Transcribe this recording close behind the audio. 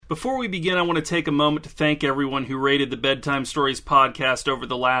Before we begin, I want to take a moment to thank everyone who rated the Bedtime Stories podcast over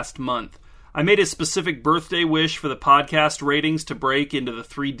the last month. I made a specific birthday wish for the podcast ratings to break into the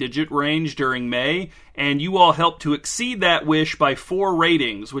 3-digit range during May, and you all helped to exceed that wish by 4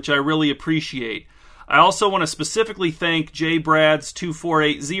 ratings, which I really appreciate. I also want to specifically thank J. Brads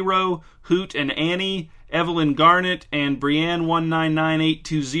 2480, Hoot and Annie, Evelyn Garnett, and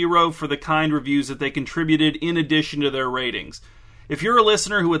Brianne199820 for the kind reviews that they contributed in addition to their ratings. If you're a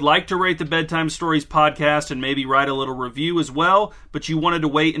listener who would like to rate the Bedtime Stories podcast and maybe write a little review as well, but you wanted to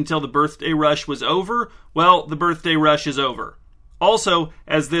wait until the birthday rush was over, well, the birthday rush is over. Also,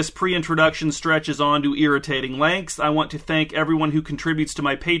 as this pre-introduction stretches on to irritating lengths, I want to thank everyone who contributes to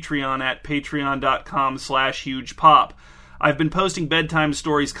my Patreon at patreon.com/hugepop. I've been posting Bedtime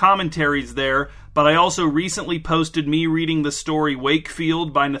Stories commentaries there, but I also recently posted me reading the story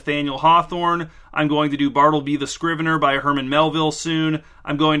Wakefield by Nathaniel Hawthorne. I'm going to do Bartleby the Scrivener by Herman Melville soon.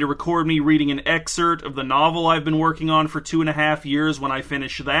 I'm going to record me reading an excerpt of the novel I've been working on for 2.5 years when I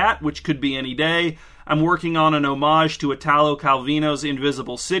finish that, which could be any day. I'm working on an homage to Italo Calvino's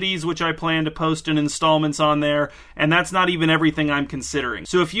Invisible Cities, which I plan to post in installments on there, and that's not even everything I'm considering.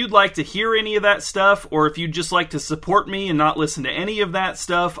 So if you'd like to hear any of that stuff, or if you'd just like to support me and not listen to any of that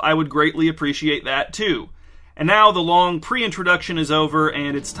stuff, I would greatly appreciate that too. And now the long pre-introduction is over,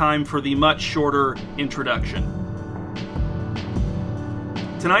 and it's time for the much shorter introduction.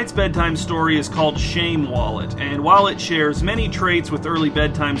 Tonight's bedtime story is called Shame Wallet, and while it shares many traits with early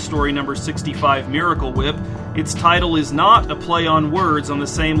bedtime story number 65, Miracle Whip, its title is not a play on words on the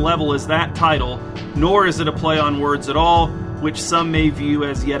same level as that title, nor is it a play on words at all, which some may view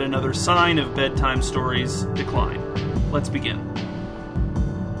as yet another sign of bedtime stories' decline. Let's begin.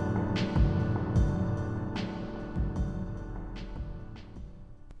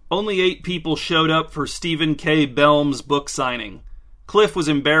 Only 8 people showed up for Stephen K. Belm's book signing. Cliff was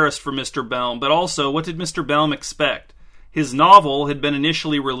embarrassed for Mr. Belm, but also, what did Mr. Belm expect? His novel had been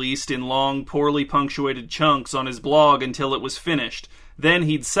initially released in long, poorly punctuated chunks on his blog until it was finished. Then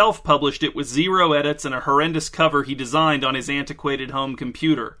he'd self-published it with 0 edits and a horrendous cover he designed on his antiquated home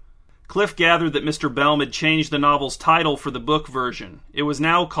computer. Cliff gathered that Mr. Belm had changed the novel's title for the book version. It was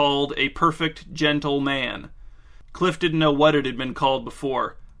now called A Perfect Gentle Man. Cliff didn't know what it had been called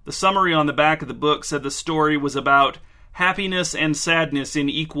before. The summary on the back of the book said the story was about happiness and sadness in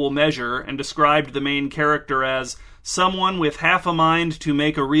equal measure, and described the main character as someone with half a mind to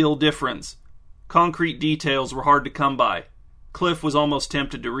make a real difference. Concrete details were hard to come by. Cliff was almost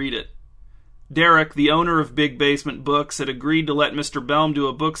tempted to read it. Derek, the owner of Big Basement Books, had agreed to let Mr. Belm do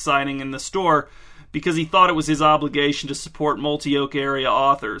a book signing in the store because he thought it was his obligation to support Multi-Oak area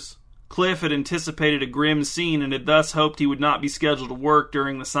authors. Cliff had anticipated a grim scene and had thus hoped he would not be scheduled to work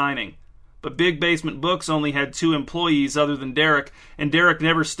during the signing. But Big Basement Books only had 2 employees other than Derek, and Derek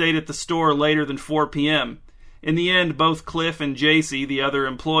never stayed at the store later than 4 p.m. In the end, both Cliff and JC, the other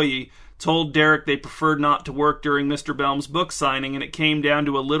employee, told Derek they preferred not to work during Mr. Belm's book signing, and it came down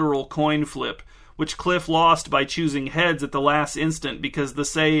to a literal coin flip, which Cliff lost by choosing heads at the last instant because the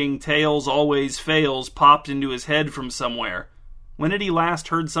saying, "tails always fails," popped into his head from somewhere. When had he last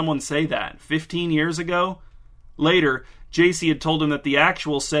heard someone say that? 15 years ago? Later, JC had told him that the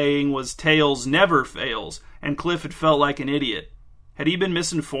actual saying was "tails never fails," and Cliff had felt like an idiot. Had he been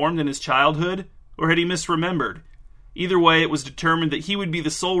misinformed in his childhood? Or had he misremembered? Either way, it was determined that he would be the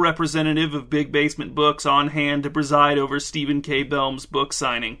sole representative of Big Basement Books on hand to preside over Stephen K. Belm's book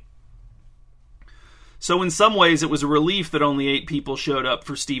signing. So in some ways, it was a relief that only 8 people showed up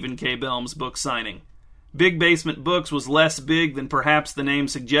for Stephen K. Belm's book signing. Big Basement Books was less big than perhaps the name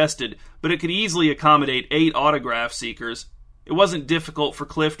suggested, but it could easily accommodate 8 autograph seekers. It wasn't difficult for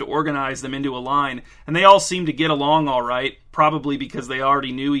Cliff to organize them into a line, and they all seemed to get along all right, probably because they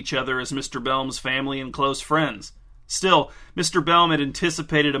already knew each other as Mr. Belm's family and close friends. Still, Mr. Belm had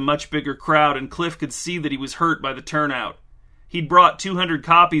anticipated a much bigger crowd, and Cliff could see that he was hurt by the turnout. He'd brought 200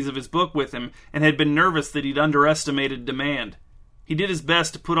 copies of his book with him, and had been nervous that he'd underestimated demand. He did his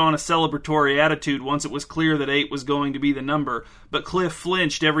best to put on a celebratory attitude once it was clear that 8 was going to be the number, but Cliff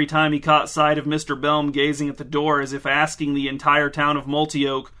flinched every time he caught sight of Mr. Belm gazing at the door as if asking the entire town of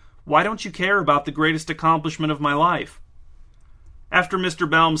Multi-Oak, "Why don't you care about the greatest accomplishment of my life?" After Mr.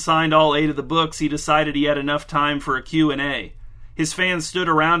 Belm signed all 8 of the books, he decided he had enough time for a Q&A. His fans stood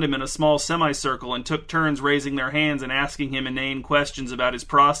around him in a small semicircle and took turns raising their hands and asking him inane questions about his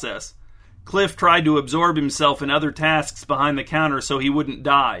process. Cliff tried to absorb himself in other tasks behind the counter so he wouldn't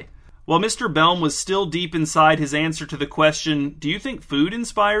die. While Mr. Belm was still deep inside his answer to the question, "Do you think food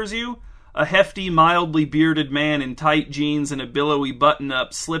inspires you?" a hefty, mildly bearded man in tight jeans and a billowy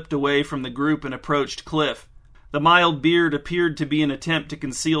button-up slipped away from the group and approached Cliff. The mild beard appeared to be an attempt to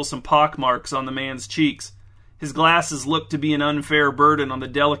conceal some pockmarks on the man's cheeks. His glasses looked to be an unfair burden on the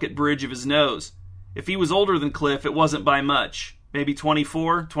delicate bridge of his nose. If he was older than Cliff, it wasn't by much. Maybe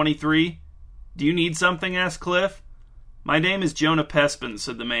 24, 23? "Do you need something?" asked Cliff. "My name is Jonah Pespin,"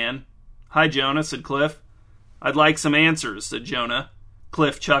 said the man. "Hi, Jonah," said Cliff. "I'd like some answers," said Jonah.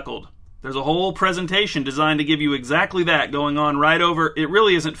 Cliff chuckled. "There's a whole presentation designed to give you exactly that going on right over—" "It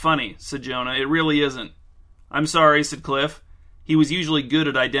really isn't funny," said Jonah. "It really isn't." "I'm sorry," said Cliff. He was usually good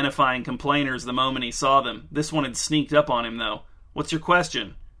at identifying complainers the moment he saw them. This one had sneaked up on him, though. "What's your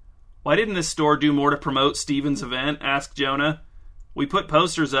question?" "Why didn't this store do more to promote Steven's event?" asked Jonah. "We put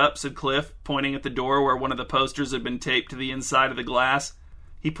posters up," said Cliff, pointing at the door where one of the posters had been taped to the inside of the glass.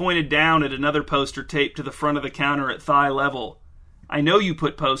 He pointed down at another poster taped to the front of the counter at thigh level. "I know you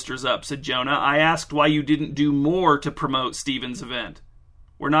put posters up," said Jonah. "I asked why you didn't do more to promote Steven's event."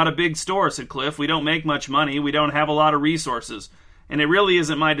 "We're not a big store," said Cliff. "We don't make much money. We don't have a lot of resources. And it really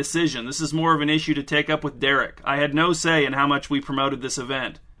isn't my decision. This is more of an issue to take up with Derek. I had no say in how much we promoted this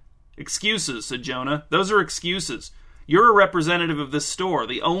event." "Excuses," said Jonah. "Those are excuses. You're a representative of this store,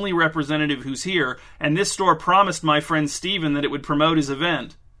 the only representative who's here, and this store promised my friend Steven that it would promote his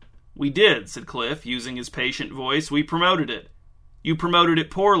event." "We did," said Cliff, using his patient voice. "We promoted it." "You promoted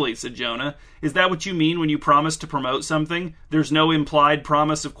it poorly," said Jonah. "Is that what you mean when you promise to promote something? There's no implied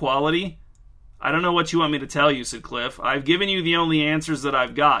promise of quality?" "I don't know what you want me to tell you," said Cliff. "I've given you the only answers that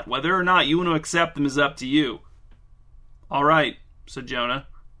I've got. Whether or not you want to accept them is up to you." "All right," said Jonah,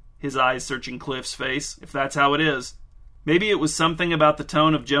 his eyes searching Cliff's face, "if that's how it is." Maybe it was something about the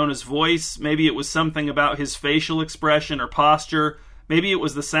tone of Jonah's voice. Maybe it was something about his facial expression or posture. Maybe it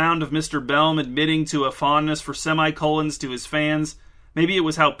was the sound of Mr. Belm admitting to a fondness for semicolons to his fans. Maybe it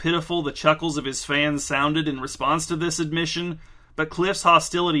was how pitiful the chuckles of his fans sounded in response to this admission. But Cliff's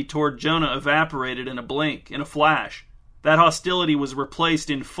hostility toward Jonah evaporated in a blink, in a flash. That hostility was replaced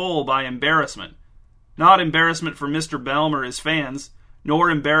in full by embarrassment. Not embarrassment for Mr. Belm or his fans,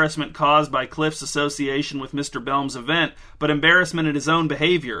 nor embarrassment caused by Cliff's association with Mr. Belm's event, but embarrassment at his own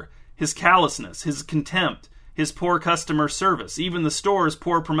behavior, his callousness, his contempt, his poor customer service, even the store's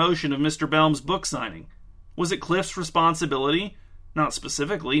poor promotion of Mr. Belm's book signing. Was it Cliff's responsibility? Not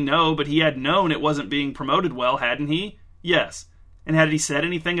specifically, no, but he had known it wasn't being promoted well, hadn't he? Yes. And had he said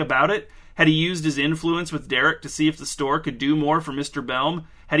anything about it? Had he used his influence with Derek to see if the store could do more for Mr. Belm?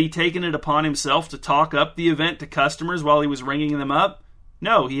 Had he taken it upon himself to talk up the event to customers while he was ringing them up?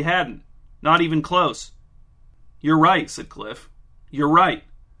 No, he hadn't. Not even close. "You're right," said Cliff. "You're right.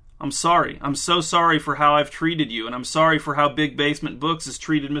 I'm sorry. I'm so sorry for how I've treated you, and I'm sorry for how Big Basement Books has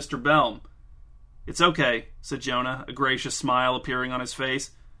treated Mr. Belm." "It's okay," said Jonah, a gracious smile appearing on his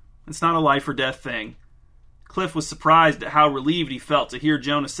face. "It's not a life or death thing." Cliff was surprised at how relieved he felt to hear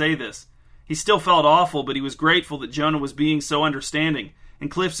Jonah say this. He still felt awful, but he was grateful that Jonah was being so understanding. In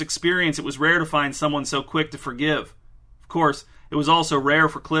Cliff's experience, it was rare to find someone so quick to forgive. Of course, it was also rare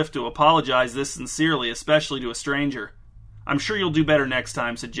for Cliff to apologize this sincerely, especially to a stranger. "I'm sure you'll do better next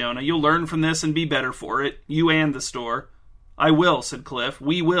time," said Jonah. "You'll learn from this and be better for it, you and the store." "I will," said Cliff.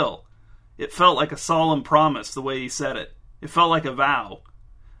 "We will." It felt like a solemn promise, the way he said it. It felt like a vow.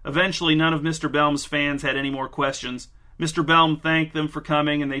 Eventually, none of Mr. Belm's fans had any more questions. Mr. Belm thanked them for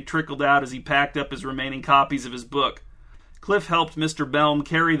coming, and they trickled out as he packed up his remaining copies of his book. Cliff helped Mr. Belm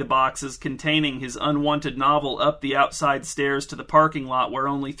carry the boxes containing his unwanted novel up the outside stairs to the parking lot where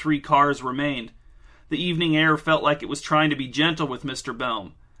only 3 cars remained. The evening air felt like it was trying to be gentle with Mr.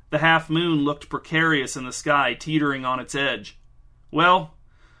 Belm. The half-moon looked precarious in the sky, teetering on its edge. "Well,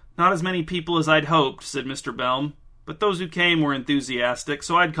 not as many people as I'd hoped," said Mr. Belm. "But those who came were enthusiastic,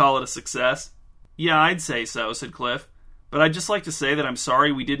 so I'd call it a success." "Yeah, I'd say so," said Cliff. "But I'd just like to say that I'm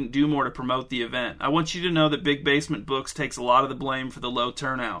sorry we didn't do more to promote the event. I want you to know that Big Basement Books takes a lot of the blame for the low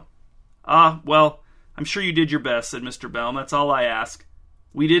turnout." Well, I'm sure you did your best," said Mr. Belm. "That's all I ask."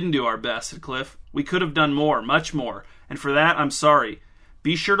 "We didn't do our best," said Cliff. "We could have done more, much more, and for that I'm sorry.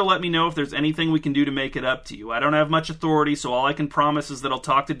 Be sure to let me know if there's anything we can do to make it up to you. I don't have much authority, so all I can promise is that I'll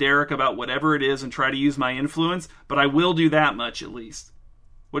talk to Derek about whatever it is and try to use my influence, but I will do that much at least."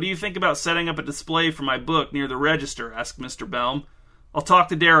 "What do you think about setting up a display for my book near the register?" asked Mr. Belm. "I'll talk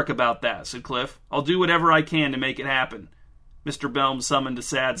to Derek about that," said Cliff. "I'll do whatever I can to make it happen." Mr. Belm summoned a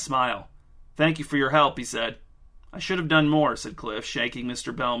sad smile. "Thank you for your help," he said. "I should have done more," said Cliff, shaking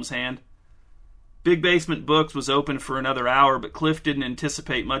Mr. Belm's hand. Big Basement Books was open for another hour, but Cliff didn't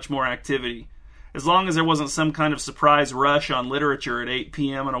anticipate much more activity. As long as there wasn't some kind of surprise rush on literature at 8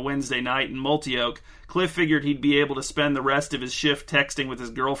 p.m. on a Wednesday night in Multioke, Cliff figured he'd be able to spend the rest of his shift texting with his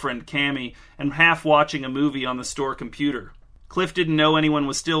girlfriend Cammie and half watching a movie on the store computer. Cliff didn't know anyone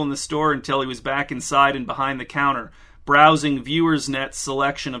was still in the store until he was back inside and behind the counter, browsing Viewers Net's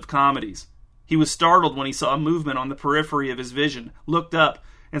selection of comedies. He was startled when he saw a movement on the periphery of his vision, looked up,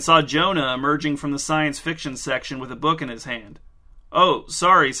 and saw Jonah emerging from the science fiction section with a book in his hand. "Oh,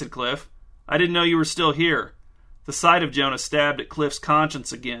 sorry," said Cliff. "I didn't know you were still here." The sight of Jonah stabbed at Cliff's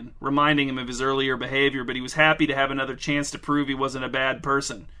conscience again, reminding him of his earlier behavior, but he was happy to have another chance to prove he wasn't a bad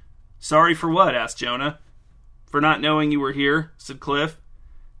person. "Sorry for what?" asked Jonah. "For not knowing you were here," said Cliff.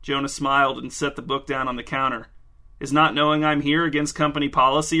 Jonah smiled and set the book down on the counter. "Is not knowing I'm here against company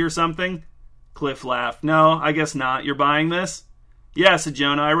policy or something?" Cliff laughed. "No, I guess not. You're buying this?" "Yeah," said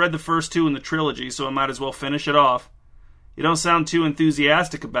Jonah. "I read the first two in the trilogy, so I might as well finish it off." "You don't sound too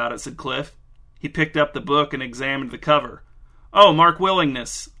enthusiastic about it," said Cliff. He picked up the book and examined the cover. "Oh, Mark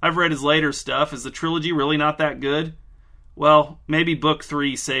Willingness. I've read his later stuff. Is the trilogy really not that good?" "Well, maybe book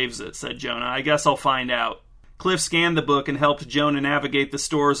 3 saves it," said Jonah. "I guess I'll find out." Cliff scanned the book and helped Jonah navigate the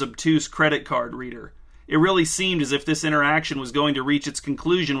store's obtuse credit card reader. It really seemed as if this interaction was going to reach its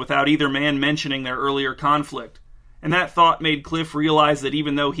conclusion without either man mentioning their earlier conflict. And that thought made Cliff realize that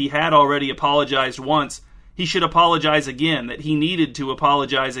even though he had already apologized once, he should apologize again, that he needed to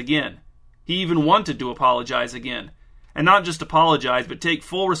apologize again. He even wanted to apologize again. And not just apologize, but take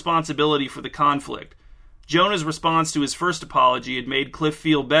full responsibility for the conflict. Jonah's response to his first apology had made Cliff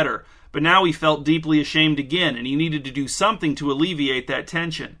feel better, but now he felt deeply ashamed again, and he needed to do something to alleviate that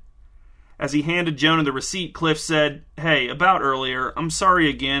tension. As he handed Jonah the receipt, Cliff said, "Hey, about earlier, I'm sorry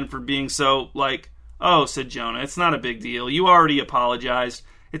again for being so, "Oh," said Jonah, "it's not a big deal. You already apologized.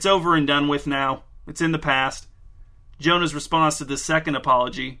 It's over and done with now. It's in the past." Jonah's response to this second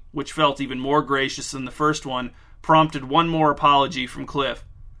apology, which felt even more gracious than the first one, prompted one more apology from Cliff.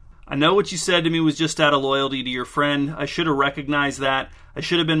 "I know what you said to me was just out of loyalty to your friend. I should have recognized that. I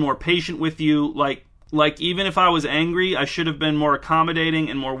should have been more patient with you. Even if I was angry, I should have been more accommodating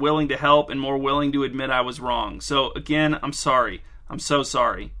and more willing to help and more willing to admit I was wrong. So, again, I'm sorry. I'm so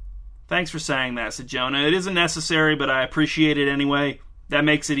sorry." "Thanks for saying that," said Jonah. "It isn't necessary, but I appreciate it anyway. That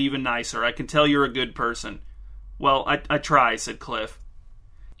makes it even nicer. I can tell you're a good person." "Well, I try," said Cliff.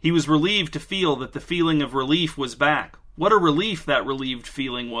 He was relieved to feel that the feeling of relief was back. What a relief that relieved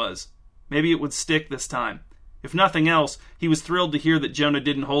feeling was. Maybe it would stick this time. If nothing else, he was thrilled to hear that Jonah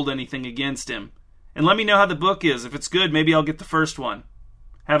didn't hold anything against him. "And let me know how the book is. If it's good, maybe I'll get the first one."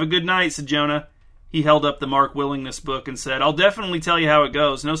 "Have a good night," said Jonah. He held up the Mark Willingness book and said, "I'll definitely tell you how it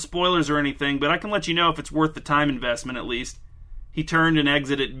goes. No spoilers or anything, but I can let you know if it's worth the time investment at least." He turned and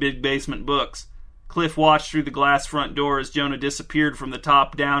exited Big Basement Books. Cliff watched through the glass front door as Jonah disappeared from the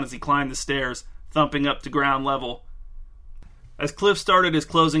top down as he climbed the stairs, thumping up to ground level. As Cliff started his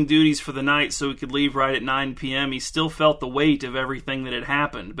closing duties for the night so he could leave right at 9 p.m., he still felt the weight of everything that had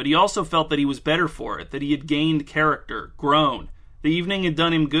happened, but he also felt that he was better for it, that he had gained character, grown. The evening had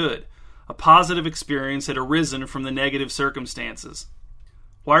done him good. A positive experience had arisen from the negative circumstances.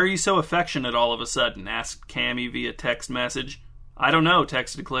 "Why are you so affectionate all of a sudden?" asked Cammy via text message. "I don't know,"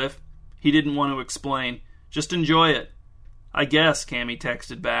 texted Cliff. He didn't want to explain. "Just enjoy it." "I guess," Cammy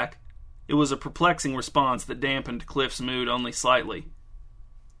texted back. It was a perplexing response that dampened Cliff's mood only slightly.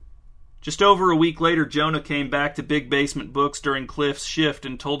 Just over a week later, Jonah came back to Big Basement Books during Cliff's shift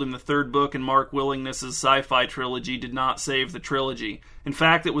and told him the third book in Mark Willingness's sci-fi trilogy did not save the trilogy. In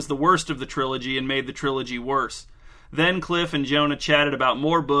fact, it was the worst of the trilogy and made the trilogy worse. Then Cliff and Jonah chatted about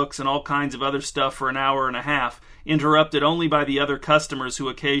more books and all kinds of other stuff for an hour and a half, interrupted only by the other customers who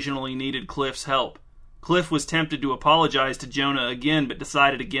occasionally needed Cliff's help. Cliff was tempted to apologize to Jonah again, but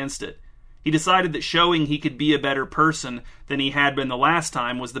decided against it. He decided that showing he could be a better person than he had been the last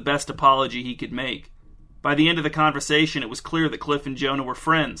time was the best apology he could make. By the end of the conversation, it was clear that Cliff and Jonah were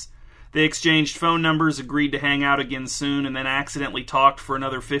friends. They exchanged phone numbers, agreed to hang out again soon, and then accidentally talked for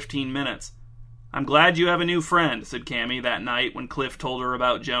another 15 minutes. "I'm glad you have a new friend," said Cammy that night when Cliff told her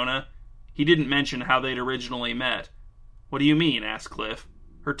about Jonah. He didn't mention how they'd originally met. "What do you mean?" asked Cliff.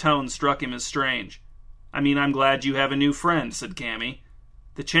 Her tone struck him as strange. "I mean, I'm glad you have a new friend," said Cammy.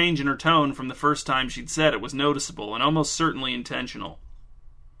 The change in her tone from the first time she'd said it was noticeable and almost certainly intentional.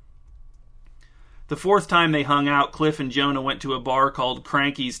 The fourth time they hung out, Cliff and Jonah went to a bar called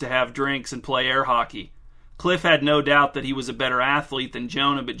Cranky's to have drinks and play air hockey. Cliff had no doubt that he was a better athlete than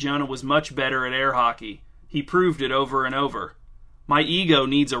Jonah, but Jonah was much better at air hockey. He proved it over and over. "My ego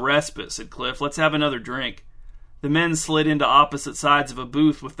needs a respite," said Cliff. "Let's have another drink." The men slid into opposite sides of a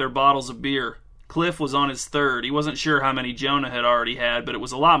booth with their bottles of beer. Cliff was on his third. He wasn't sure how many Jonah had already had, but it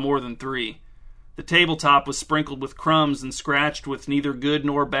was a lot more than 3. The tabletop was sprinkled with crumbs and scratched with neither good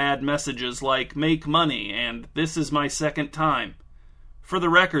nor bad messages like "make money" and "this is my second time." For the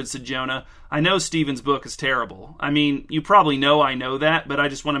record, said Jonah, I know Stephen's book is terrible. I mean, you probably know I know that, but I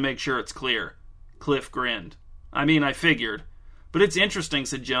just want to make sure it's clear. Cliff grinned. I figured. But it's interesting,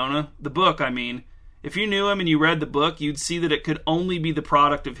 said Jonah. The book, I mean. If you knew him and you read the book, you'd see that it could only be the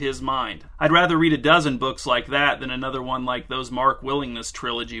product of his mind. I'd rather read a dozen books like that than another one like those Mark Willingness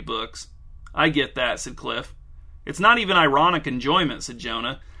trilogy books. I get that, said Cliff. It's not even ironic enjoyment, said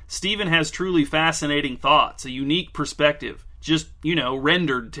Jonah. Stephen has truly fascinating thoughts, a unique perspective, just,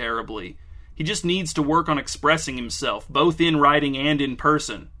 rendered terribly. He just needs to work on expressing himself, both in writing and in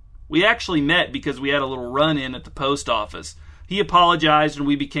person. We actually met because we had a little run-in at the post office. He apologized and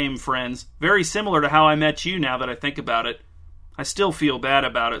we became friends. Very similar to how I met you now that I think about it. I still feel bad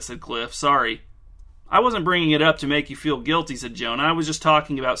about it, said Cliff. Sorry. I wasn't bringing it up to make you feel guilty, said Jonah. I was just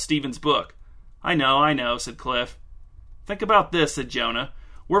talking about Stephen's book. I know, said Cliff. Think about this, said Jonah.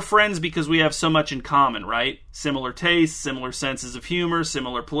 We're friends because we have so much in common, right? Similar tastes, similar senses of humor,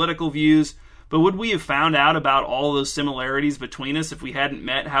 similar political views. But would we have found out about all those similarities between us if we hadn't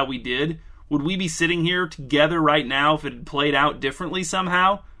met how we did? Would we be sitting here together right now if it had played out differently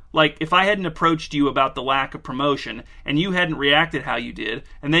somehow? Like, if I hadn't approached you about the lack of promotion, and you hadn't reacted how you did,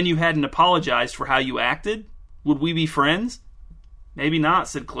 and then you hadn't apologized for how you acted? Would we be friends? Maybe not,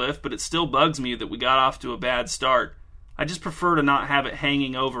 said Cliff, but it still bugs me that we got off to a bad start. I just prefer to not have it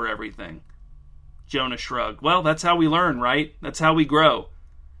hanging over everything. Jonah shrugged. Well, that's how we learn, right? That's how we grow.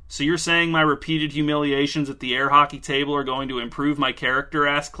 So you're saying my repeated humiliations at the air hockey table are going to improve my character?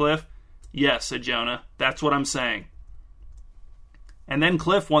 Asked Cliff. Yes, said Jonah. That's what I'm saying. And then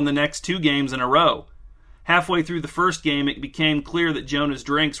Cliff won the next 2 games in a row. Halfway through the first game, it became clear that Jonah's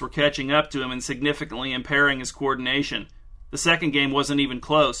drinks were catching up to him and significantly impairing his coordination. The second game wasn't even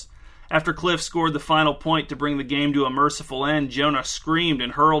close. After Cliff scored the final point to bring the game to a merciful end, Jonah screamed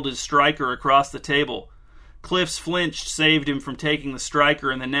and hurled his striker across the table. Cliff's flinch saved him from taking the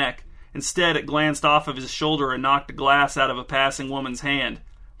striker in the neck. Instead, it glanced off of his shoulder and knocked a glass out of a passing woman's hand.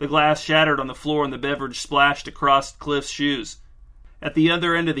 The glass shattered on the floor and the beverage splashed across Cliff's shoes. At the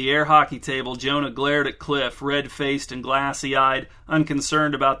other end of the air hockey table, Jonah glared at Cliff, red-faced and glassy-eyed,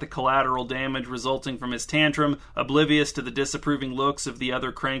 unconcerned about the collateral damage resulting from his tantrum, oblivious to the disapproving looks of the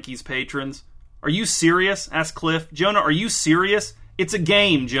other Cranky's patrons. Are you serious? Asked Cliff. Jonah, are you serious? It's a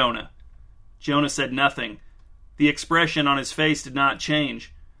game, Jonah. Jonah said nothing. The expression on his face did not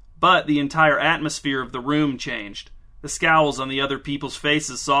change. But the entire atmosphere of the room changed. The scowls on the other people's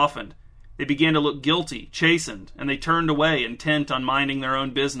faces softened. They began to look guilty, chastened, and they turned away, intent on minding their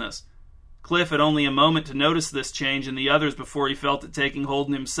own business. Cliff had only a moment to notice this change in the others before he felt it taking hold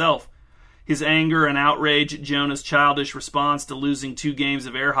in himself. His anger and outrage at Jonah's childish response to losing 2 games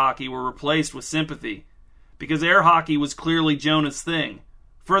of air hockey were replaced with sympathy. Because air hockey was clearly Jonah's thing.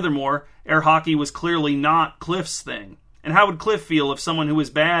 Furthermore, air hockey was clearly not Cliff's thing. And how would Cliff feel if someone who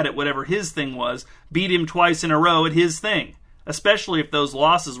was bad at whatever his thing was beat him twice in a row at his thing? Especially if those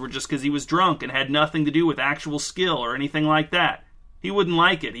losses were just because he was drunk and had nothing to do with actual skill or anything like that. He wouldn't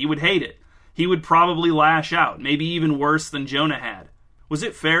like it. He would hate it. He would probably lash out, maybe even worse than Jonah had. Was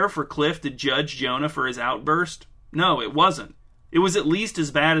it fair for Cliff to judge Jonah for his outburst? No, it wasn't. It was at least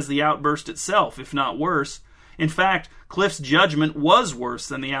as bad as the outburst itself, if not worse. In fact, Cliff's judgment was worse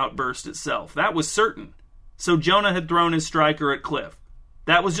than the outburst itself. That was certain. So Jonah had thrown his striker at Cliff.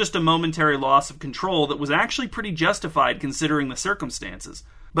 That was just a momentary loss of control that was actually pretty justified considering the circumstances.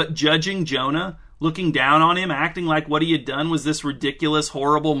 But judging Jonah, looking down on him, acting like what he had done was this ridiculous,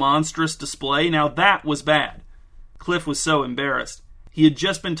 horrible, monstrous display, now that was bad. Cliff was so embarrassed. He had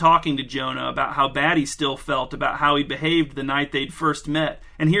just been talking to Jonah about how bad he still felt about how he behaved the night they'd first met,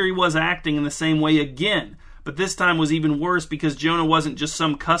 and here he was acting in the same way again. But this time was even worse because Jonah wasn't just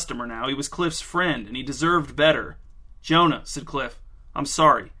some customer now, he was Cliff's friend, and he deserved better. Jonah, said Cliff. I'm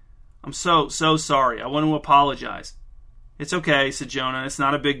sorry. I'm so sorry. I want to apologize. It's okay, said Jonah. It's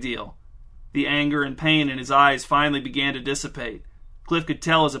not a big deal. The anger and pain in his eyes finally began to dissipate. Cliff could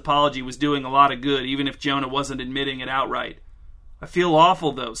tell his apology was doing a lot of good, even if Jonah wasn't admitting it outright. I feel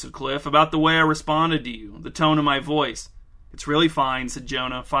awful, though, said Cliff, about the way I responded to you, the tone of my voice. It's really fine, said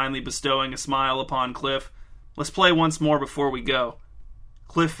Jonah, finally bestowing a smile upon Cliff. Let's play once more before we go.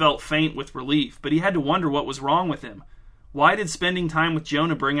 Cliff felt faint with relief, but he had to wonder what was wrong with him. Why did spending time with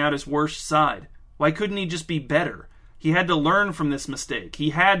Jonah bring out his worst side? Why couldn't he just be better? He had to learn from this mistake. He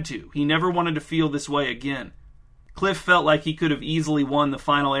had to. He never wanted to feel this way again. Cliff felt like he could have easily won the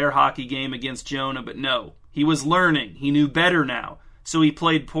final air hockey game against Jonah, but no. He was learning. He knew better now. So he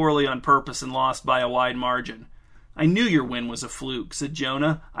played poorly on purpose and lost by a wide margin. I knew your win was a fluke, said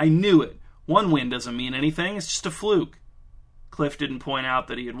Jonah. I knew it. One win doesn't mean anything. It's just a fluke. Cliff didn't point out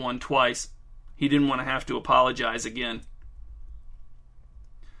that he had won twice. He didn't want to have to apologize again.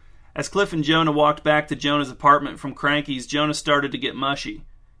 As Cliff and Jonah walked back to Jonah's apartment from Cranky's, Jonah started to get mushy.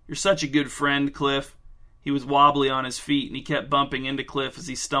 "You're such a good friend, Cliff." He was wobbly on his feet, and he kept bumping into Cliff as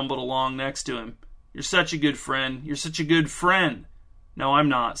he stumbled along next to him. "You're such a good friend. You're such a good friend." "No, I'm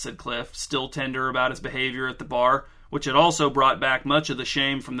not," said Cliff, still tender about his behavior at the bar, which had also brought back much of the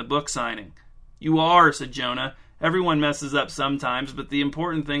shame from the book signing. "You are," said Jonah. "Everyone messes up sometimes, but the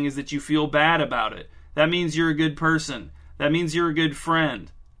important thing is that you feel bad about it. That means you're a good person. That means you're a good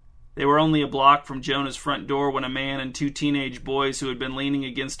friend." They were only a block from Jonah's front door when a man and two teenage boys who had been leaning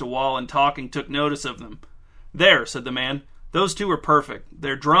against a wall and talking took notice of them. "There," said the man. "Those two are perfect.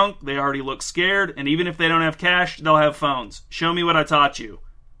 They're drunk, they already look scared, and even if they don't have cash, they'll have phones. Show me what I taught you."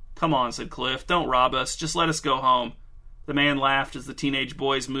 "Come on," said Cliff. "Don't rob us. Just let us go home." The man laughed as the teenage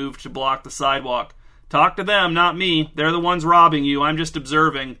boys moved to block the sidewalk. "Talk to them, not me. They're the ones robbing you. I'm just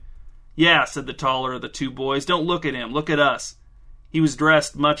observing." "Yeah," said the taller of the two boys. "Don't look at him. Look at us." He was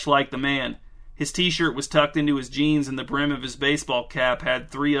dressed much like the man. His t-shirt was tucked into his jeans, and the brim of his baseball cap had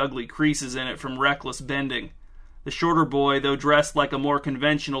 3 ugly creases in it from reckless bending. The shorter boy, though dressed like a more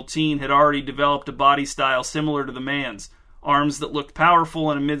conventional teen, had already developed a body style similar to the man's, arms that looked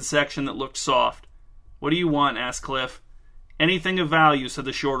powerful and a midsection that looked soft. "What do you want?" asked Cliff. "Anything of value," said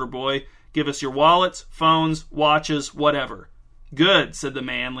the shorter boy. "Give us your wallets, phones, watches, whatever." "Good," said the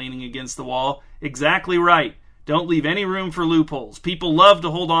man, leaning against the wall. "Exactly right. Don't leave any room for loopholes. People love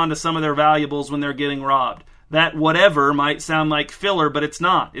to hold on to some of their valuables when they're getting robbed. That whatever might sound like filler, but it's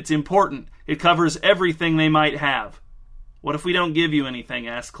not. It's important. It covers everything they might have." "What if we don't give you anything?"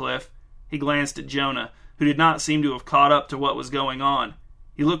 asked Cliff. He glanced at Jonah, who did not seem to have caught up to what was going on.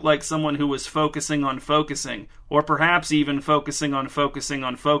 He looked like someone who was focusing on focusing, or perhaps even focusing on focusing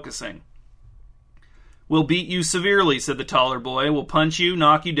on focusing. "We'll beat you severely," said the taller boy. "We'll punch you,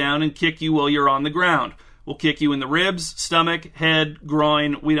 knock you down, and kick you while you're on the ground. We'll kick you in the ribs, stomach, head,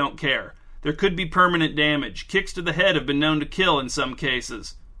 groin, we don't care. There could be permanent damage. Kicks to the head have been known to kill in some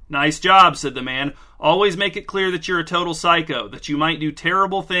cases." "Nice job," said the man. "Always make it clear that you're a total psycho, that you might do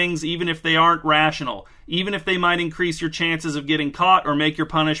terrible things even if they aren't rational, even if they might increase your chances of getting caught or make your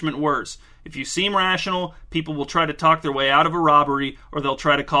punishment worse. If you seem rational, people will try to talk their way out of a robbery, or they'll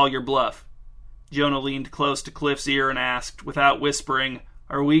try to call your bluff." Jonah leaned close to Cliff's ear and asked, without whispering,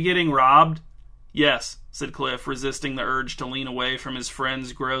 "Are we getting robbed?" "Yes," said Cliff, resisting the urge to lean away from his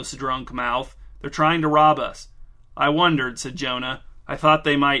friend's gross, drunk mouth. "They're trying to rob us." "I wondered," said Jonah. "I thought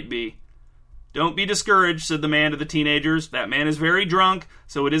they might be." "Don't be discouraged," said the man to the teenagers. "That man is very drunk,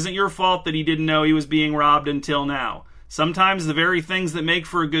 so it isn't your fault that he didn't know he was being robbed until now. Sometimes the very things that make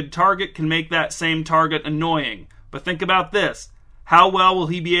for a good target can make that same target annoying. But think about this. How well will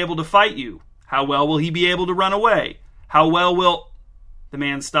he be able to fight you? How well will he be able to run away? How well will—" The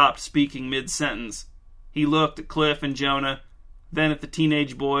man stopped speaking mid-sentence. He looked at Cliff and Jonah, then at the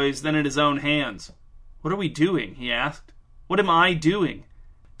teenage boys, then at his own hands. "What are we doing?" he asked. "What am I doing?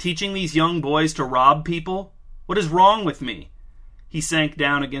 Teaching these young boys to rob people? What is wrong with me?" He sank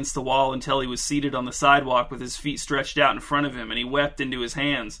down against the wall until he was seated on the sidewalk with his feet stretched out in front of him, and he wept into his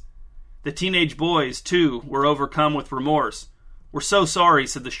hands. The teenage boys, too, were overcome with remorse. "We're so sorry,"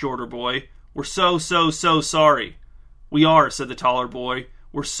 said the shorter boy. "We're so sorry." "We are," said the taller boy.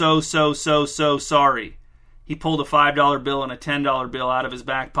 "We're so sorry." He pulled a $5 bill and a $10 bill out of his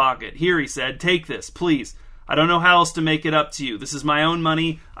back pocket. "Here," he said, "take this, please. I don't know how else to make it up to you. This is my own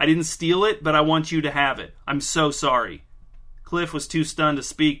money. I didn't steal it, but I want you to have it. I'm so sorry." Cliff was too stunned to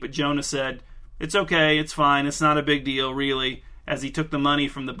speak, but Jonah said, "It's okay, it's fine, it's not a big deal, really," as he took the money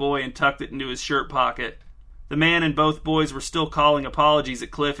from the boy and tucked it into his shirt pocket. The man and both boys were still calling apologies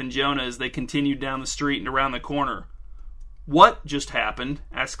at Cliff and Jonah as they continued down the street and around the corner. "What just happened?"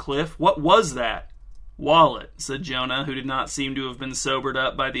 asked Cliff. "What was that?" "Wallet," said Jonah, who did not seem to have been sobered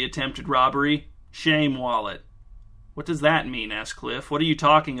up by the attempted robbery. "Shame wallet." "What does that mean?" asked Cliff. "What are you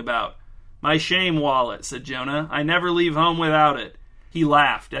talking about?" "My shame wallet," said Jonah. "I never leave home without it." He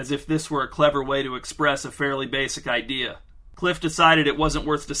laughed, as if this were a clever way to express a fairly basic idea. Cliff decided it wasn't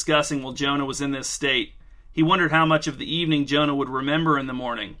worth discussing while Jonah was in this state. He wondered how much of the evening Jonah would remember in the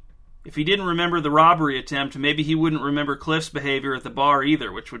morning. If he didn't remember the robbery attempt, maybe he wouldn't remember Cliff's behavior at the bar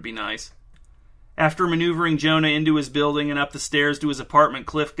either, which would be nice. After maneuvering Jonah into his building and up the stairs to his apartment,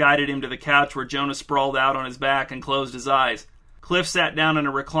 Cliff guided him to the couch where Jonah sprawled out on his back and closed his eyes. Cliff sat down in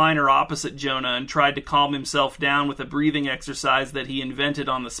a recliner opposite Jonah and tried to calm himself down with a breathing exercise that he invented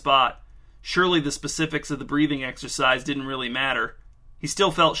on the spot. Surely the specifics of the breathing exercise didn't really matter. He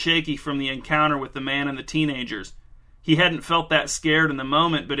still felt shaky from the encounter with the man and the teenagers. He hadn't felt that scared in the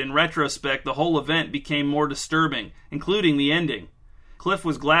moment, but in retrospect the whole event became more disturbing, including the ending. Cliff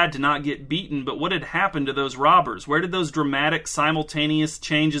was glad to not get beaten, but what had happened to those robbers? Where did those dramatic, simultaneous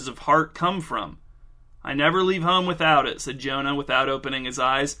changes of heart come from? "I never leave home without it," said Jonah without opening his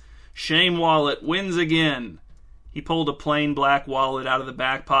eyes. "Shame wallet wins again." He pulled a plain black wallet out of the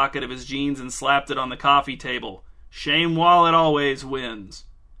back pocket of his jeans and slapped it on the coffee table. "Shame wallet always wins."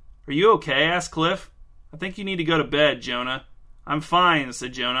 "Are you okay?" asked Cliff. "I think you need to go to bed, Jonah." "I'm fine,"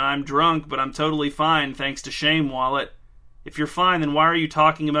 said Jonah. "I'm drunk, but I'm totally fine thanks to Shame wallet." "If you're fine, then why are you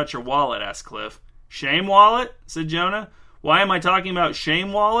talking about your wallet?" asked Cliff. "Shame wallet?" said Jonah. "Why am I talking about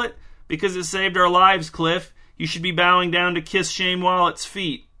Shame wallet?" "Because it saved our lives, Cliff. You should be bowing down to kiss Shame wallet's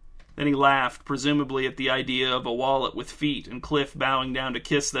feet." Then he laughed, presumably at the idea of a wallet with feet, and Cliff bowing down to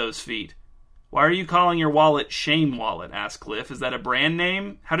kiss those feet. "Why are you calling your wallet Shame wallet?" asked Cliff. "Is that a brand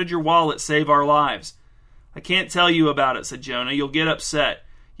name? How did your wallet save our lives?" "I can't tell you about it," said Jonah. "You'll get upset.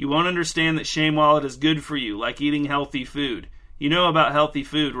 You won't understand that Shame wallet is good for you, like eating healthy food. You know about healthy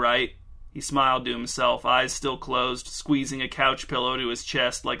food, right?" He smiled to himself, eyes still closed, squeezing a couch pillow to his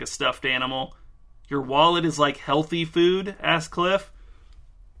chest like a stuffed animal. "Your wallet is like healthy food?" asked Cliff.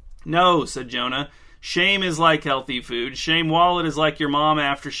 "No," said Jonah. "Shame is like healthy food. Shame wallet is like your mom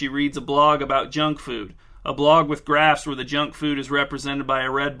after she reads a blog about junk food. A blog with graphs where the junk food is represented by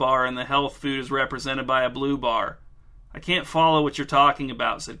a red bar and the health food is represented by a blue bar." "I can't follow what you're talking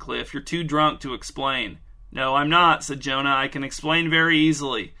about," said Cliff. "You're too drunk to explain." "No, I'm not," said Jonah. "I can explain very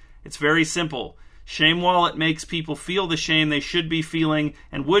easily. It's very simple. Shame wallet makes people feel the shame they should be feeling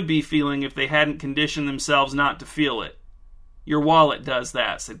and would be feeling if they hadn't conditioned themselves not to feel it." "Your wallet does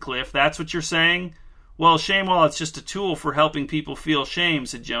that," said Cliff. "That's what you're saying?" "Well, Shame wallet's just a tool for helping people feel shame,"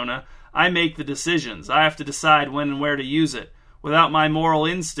 said Jonah. "I make the decisions. I have to decide when and where to use it. Without my moral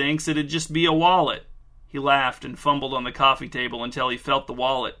instincts, it'd just be a wallet." He laughed and fumbled on the coffee table until he felt the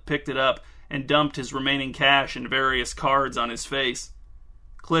wallet, picked it up, and dumped his remaining cash and various cards on his face.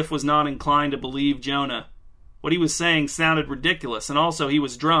 Cliff was not inclined to believe Jonah. What he was saying sounded ridiculous, and also he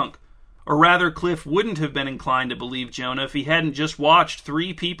was drunk. Or rather, Cliff wouldn't have been inclined to believe Jonah if he hadn't just watched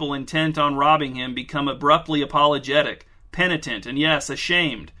 3 people intent on robbing him become abruptly apologetic, penitent, and yes,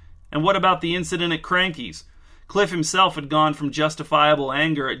 ashamed. And what about the incident at Cranky's? Cliff himself had gone from justifiable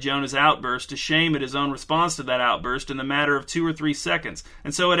anger at Jonah's outburst to shame at his own response to that outburst in the matter of 2 or 3 seconds,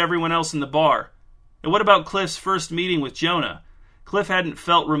 and so had everyone else in the bar. And what about Cliff's first meeting with Jonah? Cliff hadn't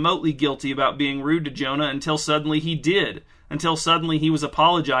felt remotely guilty about being rude to Jonah until suddenly he did. Until suddenly he was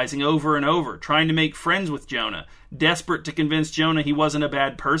apologizing over and over, trying to make friends with Jonah, desperate to convince Jonah he wasn't a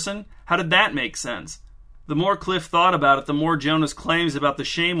bad person? How did that make sense? The more Cliff thought about it, the more Jonah's claims about the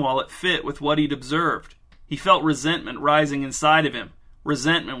shame wallet fit with what he'd observed. He felt resentment rising inside of him,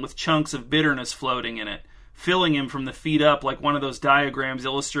 resentment with chunks of bitterness floating in it, filling him from the feet up like one of those diagrams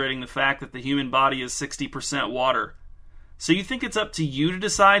illustrating the fact that the human body is 60% water. "So you think it's up to you to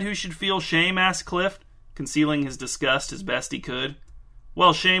decide who should feel shame?" asked Cliff, concealing his disgust as best he could.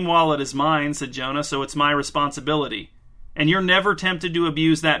 "Well, Shame wallet is mine," said Jonah, "so it's my responsibility." "And you're never tempted to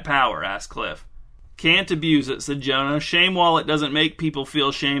abuse that power?" asked Cliff. "Can't abuse it," said Jonah. "Shame wallet doesn't make people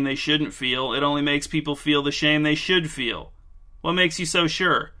feel shame they shouldn't feel. It only makes people feel the shame they should feel." "What makes you so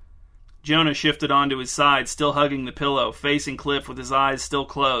sure?" Jonah shifted onto his side, still hugging the pillow, facing Cliff with his eyes still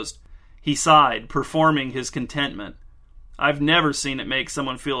closed. He sighed, performing his contentment. "I've never seen it make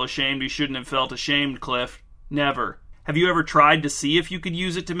someone feel ashamed who shouldn't have felt ashamed, Cliff. Never. Have you ever tried to see if you could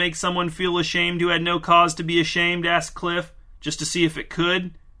use it to make someone feel ashamed who had no cause to be ashamed?" asked Cliff. "Just to see if it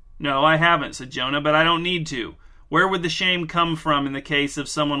could?" "No, I haven't," said Jonah, "but I don't need to. Where would the shame come from in the case of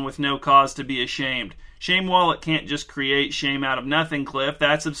someone with no cause to be ashamed? Shame wallet can't just create shame out of nothing, Cliff.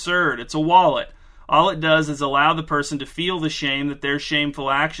 That's absurd. It's a wallet. All it does is allow the person to feel the shame that their shameful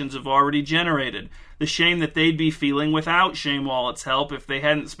actions have already generated, the shame that they'd be feeling without Shame wallet's help if they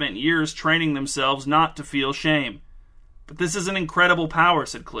hadn't spent years training themselves not to feel shame." "But this is an incredible power,"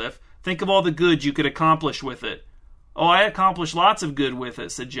 said Cliff. "Think of all the good you could accomplish with it." "Oh, I accomplished lots of good with it,"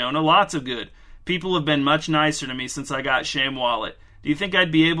 said Jonah. "Lots of good. People have been much nicer to me since I got Shame wallet. Do you think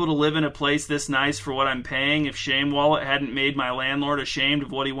I'd be able to live in a place this nice for what I'm paying if Shame wallet hadn't made my landlord ashamed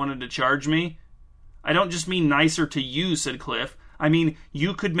of what he wanted to charge me?" "I don't just mean nicer to you," said Cliff. "I mean,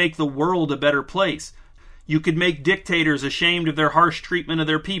 you could make the world a better place. You could make dictators ashamed of their harsh treatment of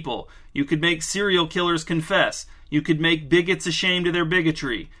their people. You could make serial killers confess. You could make bigots ashamed of their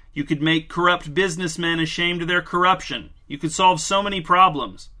bigotry. You could make corrupt businessmen ashamed of their corruption. You could solve so many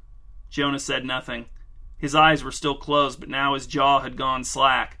problems." Jonah said nothing. His eyes were still closed, but now his jaw had gone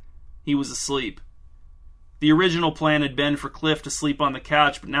slack. He was asleep. The original plan had been for Cliff to sleep on the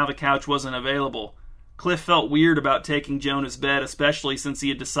couch, but now the couch wasn't available. Cliff felt weird about taking Jonah's bed, especially since he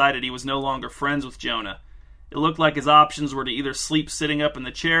had decided he was no longer friends with Jonah. It looked like his options were to either sleep sitting up in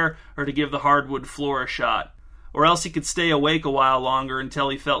the chair or to give the hardwood floor a shot. Or else he could stay awake a while longer until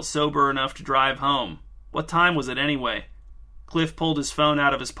he felt sober enough to drive home. What time was it anyway? Cliff pulled his phone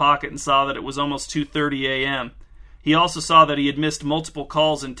out of his pocket and saw that it was almost 2:30 a.m. He also saw that he had missed multiple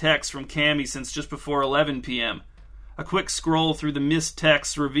calls and texts from Cammy since just before 11 p.m. A quick scroll through the missed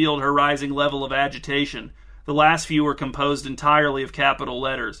texts revealed her rising level of agitation. The last few were composed entirely of capital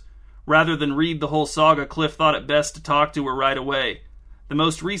letters. Rather than read the whole saga, Cliff thought it best to talk to her right away. The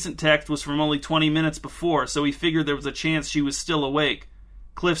most recent text was from only 20 minutes before, so he figured there was a chance she was still awake.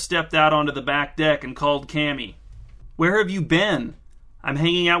 Cliff stepped out onto the back deck and called Cammy. "Where have you been?" "I'm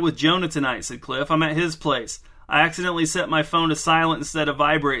hanging out with Jonah tonight," said Cliff. "I'm at his place. I accidentally set my phone to silent instead of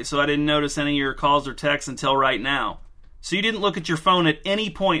vibrate, so I didn't notice any of your calls or texts until right now." "So you didn't look at your phone at any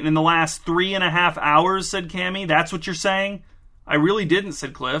point in the last 3.5 hours," said Cammy. "That's what you're saying?" "I really didn't,"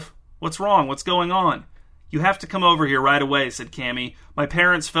 said Cliff. "What's wrong? What's going on?" "You have to come over here right away," said Cammy. "My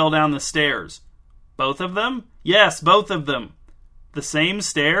parents fell down the stairs." "Both of them?" "Yes, both of them." "The same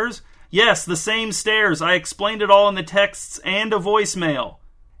stairs?" "Yes, the same stairs. I explained it all in the texts and a voicemail."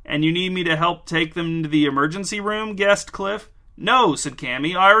 "And you need me to help take them to the emergency room?" guessed Cliff. "No," said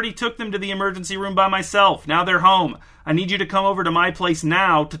Cammy. "I already took them to the emergency room by myself. Now they're home. I need you to come over to my place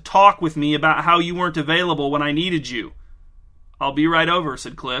now to talk with me about how you weren't available when I needed you." "I'll be right over,"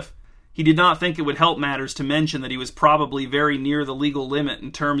 said Cliff. He did not think it would help matters to mention that he was probably very near the legal limit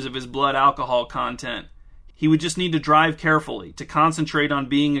in terms of his blood alcohol content. He would just need to drive carefully, to concentrate on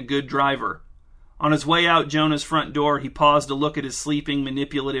being a good driver. On his way out Jonah's front door, he paused to look at his sleeping,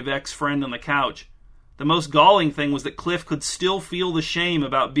 manipulative ex-friend on the couch. The most galling thing was that Cliff could still feel the shame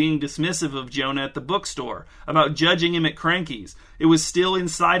about being dismissive of Jonah at the bookstore, about judging him at Cranky's. It was still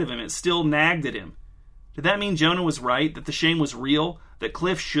inside of him. It still nagged at him. Did that mean Jonah was right, that the shame was real, that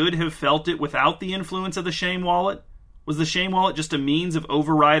Cliff should have felt it without the influence of the shame wallet? Was the shame wallet just a means of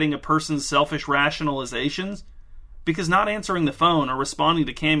overriding a person's selfish rationalizations? Because not answering the phone or responding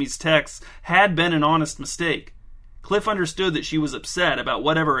to Cammy's texts had been an honest mistake. Cliff understood that she was upset about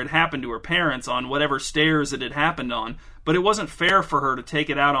whatever had happened to her parents on whatever stairs it had happened on, but it wasn't fair for her to take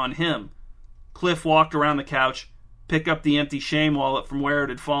it out on him. Cliff walked around the couch, picked up the empty shame wallet from where it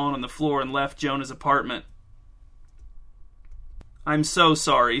had fallen on the floor, and left Jonah's apartment. "I'm so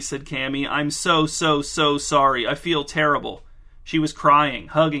sorry," said Cammy. "I'm so sorry. I feel terrible." She was crying,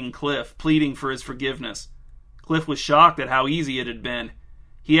 hugging Cliff, pleading for his forgiveness. Cliff was shocked at how easy it had been.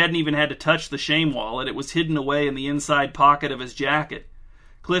 He hadn't even had to touch the shame wallet. It was hidden away in the inside pocket of his jacket.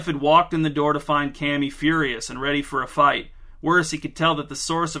 Cliff had walked in the door to find Cammy furious and ready for a fight. Worse, he could tell that the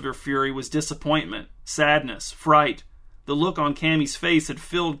source of her fury was disappointment, sadness, fright. The look on Cammy's face had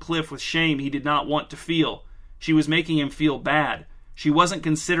filled Cliff with shame he did not want to feel. She was making him feel bad. She wasn't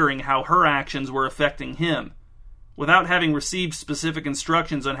considering how her actions were affecting him. Without having received specific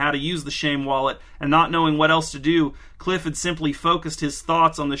instructions on how to use the shame wallet and not knowing what else to do, Cliff had simply focused his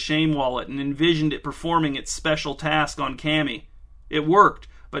thoughts on the shame wallet and envisioned it performing its special task on Cammy. It worked,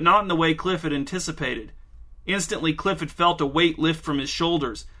 but not in the way Cliff had anticipated. Instantly, Cliff had felt a weight lift from his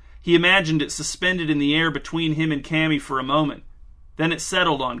shoulders. He imagined it suspended in the air between him and Cammy for a moment. Then it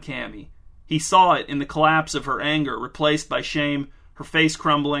settled on Cammy. He saw it in the collapse of her anger, replaced by shame, her face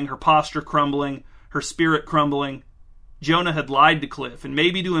crumbling, her posture crumbling, her spirit crumbling. Jonah had lied to Cliff, and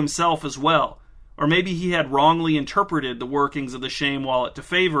maybe to himself as well. Or maybe he had wrongly interpreted the workings of the shame wallet to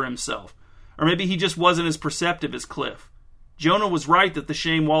favor himself. Or maybe he just wasn't as perceptive as Cliff. Jonah was right that the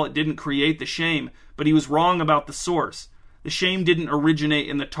shame wallet didn't create the shame, but he was wrong about the source. The shame didn't originate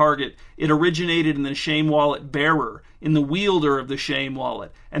in the target. It originated in the shame wallet bearer, in the wielder of the shame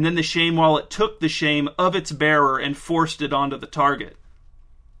wallet. And then the shame wallet took the shame of its bearer and forced it onto the target.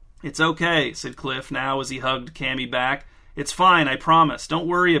 "It's okay," said Cliff now as he hugged Cammy back. "It's fine, I promise. Don't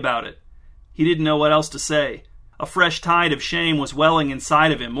worry about it." He didn't know what else to say. A fresh tide of shame was welling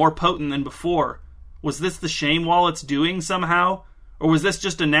inside of him, more potent than before. Was this the shame wallet's doing somehow? Or was this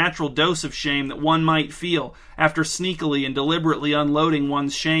just a natural dose of shame that one might feel after sneakily and deliberately unloading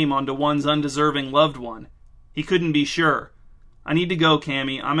one's shame onto one's undeserving loved one? He couldn't be sure. "I need to go,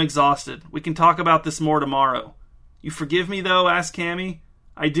 Cammy. I'm exhausted. We can talk about this more tomorrow." "You forgive me, though?" asked Cammy.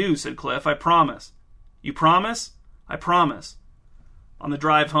 "I do," said Cliff. "I promise." "You promise?" "I promise." On the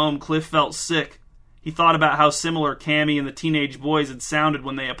drive home, Cliff felt sick. He thought about how similar Cammy and the teenage boys had sounded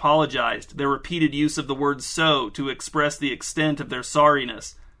when they apologized, their repeated use of the word "so" to express the extent of their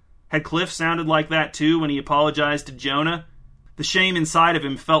sorriness. Had Cliff sounded like that too when he apologized to Jonah? The shame inside of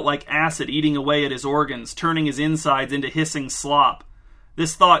him felt like acid eating away at his organs, turning his insides into hissing slop.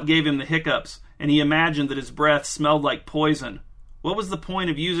 This thought gave him the hiccups, and he imagined that his breath smelled like poison. What was the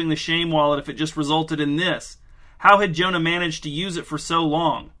point of using the shame wallet if it just resulted in this? How had Jonah managed to use it for so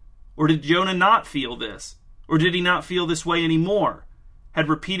long? Or did Jonah not feel this? Or did he not feel this way anymore? Had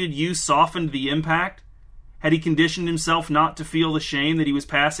repeated use softened the impact? Had he conditioned himself not to feel the shame that he was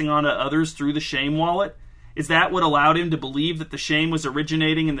passing on to others through the shame wallet? Is that what allowed him to believe that the shame was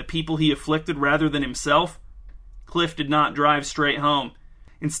originating in the people he afflicted rather than himself? Cliff did not drive straight home.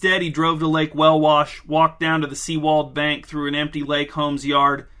 Instead, he drove to Lake Wellwash, walked down to the seawalled bank through an empty Lake Holmes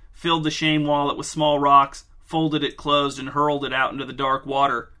yard, filled the shame wallet with small rocks, folded it closed, and hurled it out into the dark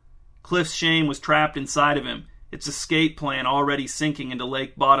water. Cliff's shame was trapped inside of him, its escape plan already sinking into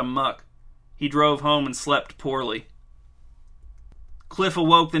lake bottom muck. He drove home and slept poorly. Cliff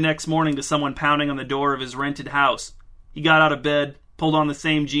awoke the next morning to someone pounding on the door of his rented house. He got out of bed, pulled on the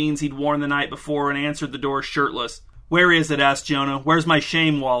same jeans he'd worn the night before, and answered the door shirtless. "Where is it?" asked Jonah. "Where's my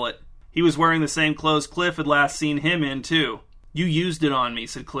shame wallet?" He was wearing the same clothes Cliff had last seen him in, too. "You used it on me,"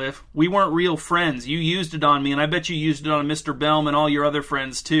 said Cliff. "We weren't real friends. You used it on me, and I bet you used it on Mr. Belm and all your other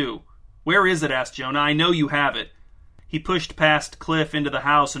friends, too." "Where is it?" asked Jonah. "I know you have it." He pushed past Cliff into the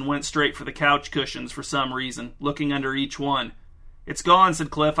house and went straight for the couch cushions for some reason, looking under each one. "It's gone,"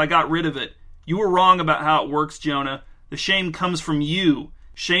 said Cliff. "I got rid of it. You were wrong about how it works, Jonah. The shame comes from you.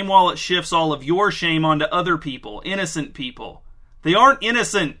 Shame wallet shifts all of your shame onto other people, innocent people." "They aren't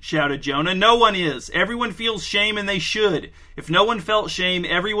innocent," shouted Jonah. "No one is. Everyone feels shame, and they should. If no one felt shame,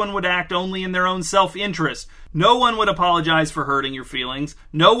 everyone would act only in their own self-interest. No one would apologize for hurting your feelings.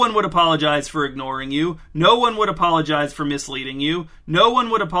 No one would apologize for ignoring you. No one would apologize for misleading you. No one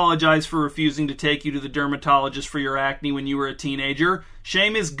would apologize for refusing to take you to the dermatologist for your acne when you were a teenager.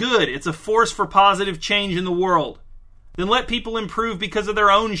 Shame is good. It's a force for positive change in the world." "Then let people improve because of their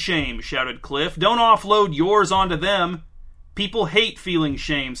own shame," shouted Cliff. "Don't offload yours onto them." "People hate feeling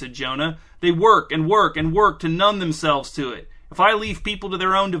shame," said Jonah. "They work and work and work to numb themselves to it. If I leave people to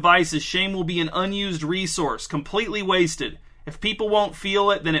their own devices, shame will be an unused resource, completely wasted. If people won't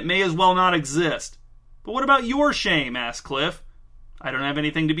feel it, then it may as well not exist." "But what about your shame?" asked Cliff. "I don't have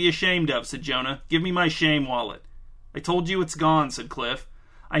anything to be ashamed of," said Jonah. "Give me my shame wallet." "I told you it's gone," said Cliff.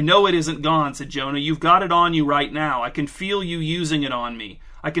 "I know it isn't gone," said Jonah. "You've got it on you right now. I can feel you using it on me.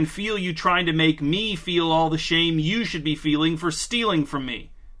 I can feel you trying to make me feel all the shame you should be feeling for stealing from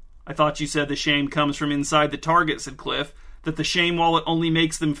me." "I thought you said the shame comes from inside the target," said Cliff, "that the shame wallet only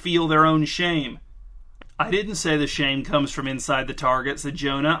makes them feel their own shame." "I didn't say the shame comes from inside the target," said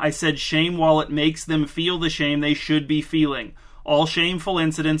Jonah. "I said shame wallet makes them feel the shame they should be feeling. All shameful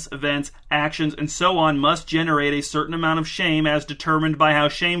incidents, events, actions, and so on must generate a certain amount of shame as determined by how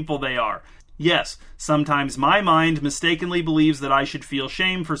shameful they are. Yes, sometimes my mind mistakenly believes that I should feel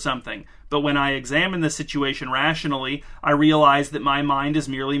shame for something, but when I examine the situation rationally, I realize that my mind is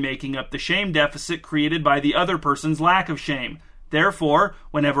merely making up the shame deficit created by the other person's lack of shame. Therefore,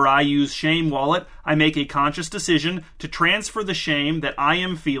 whenever I use shame wallet, I make a conscious decision to transfer the shame that I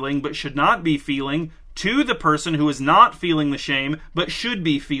am feeling but should not be feeling to the person who is not feeling the shame but should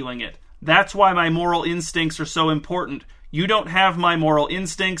be feeling it. That's why my moral instincts are so important. You don't have my moral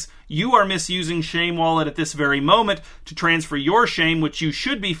instincts. You are misusing shame wallet at this very moment to transfer your shame, which you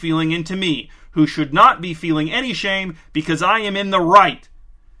should be feeling, into me, who should not be feeling any shame because I am in the right."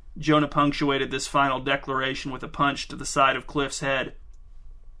 Jonah punctuated this final declaration with a punch to the side of Cliff's head.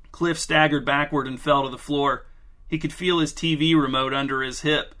 Cliff staggered backward and fell to the floor. He could feel his TV remote under his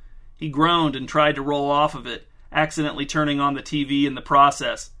hip. He groaned and tried to roll off of it, accidentally turning on the TV in the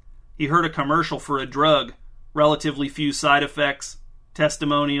process. He heard a commercial for a drug. Relatively few side effects,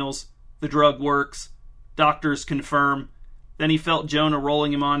 testimonials, the drug works, doctors confirm. Then he felt Jonah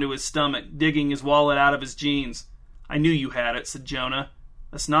rolling him onto his stomach, digging his wallet out of his jeans. "I knew you had it," said Jonah.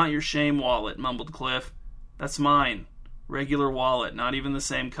 "That's not your shame wallet," mumbled Cliff. "That's mine. Regular wallet, not even the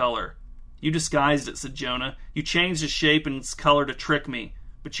same color." "You disguised it," said Jonah. "You changed its shape and its color to trick me.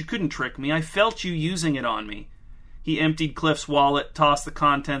 But you couldn't trick me. I felt you using it on me." He emptied Cliff's wallet, tossed the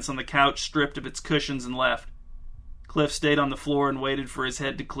contents on the couch, stripped of its cushions, and left. Cliff stayed on the floor and waited for his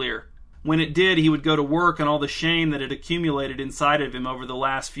head to clear. When it did, he would go to work on all the shame that had accumulated inside of him over the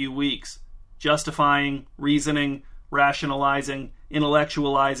last few weeks. Justifying, reasoning, rationalizing,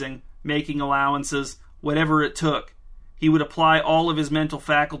 intellectualizing, making allowances, whatever it took. He would apply all of his mental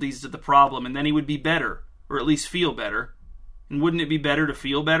faculties to the problem, and then he would be better, or at least feel better. And wouldn't it be better to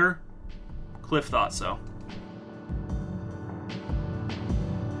feel better? Cliff thought so.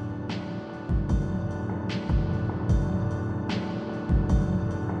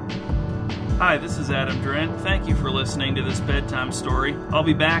 Hi, this is Adam Drent. Thank you for listening to this bedtime story. I'll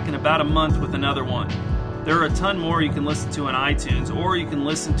be back in about a month with another one. There are a ton more you can listen to on iTunes, or you can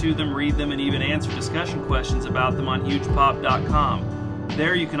listen to them, read them, and even answer discussion questions about them on hugepop.com.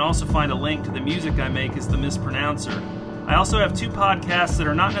 There you can also find a link to the music I make as the Mispronouncer. I also have 2 podcasts that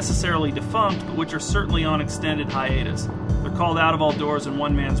are not necessarily defunct, but which are certainly on extended hiatus. They're called Out of All Doors and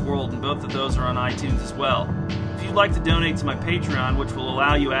One Man's World, and both of those are on iTunes as well. If you'd like to donate to my Patreon, which will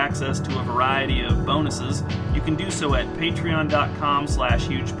allow you access to a variety of bonuses, you can do so at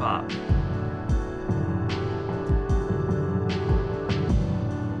patreon.com/hugepop.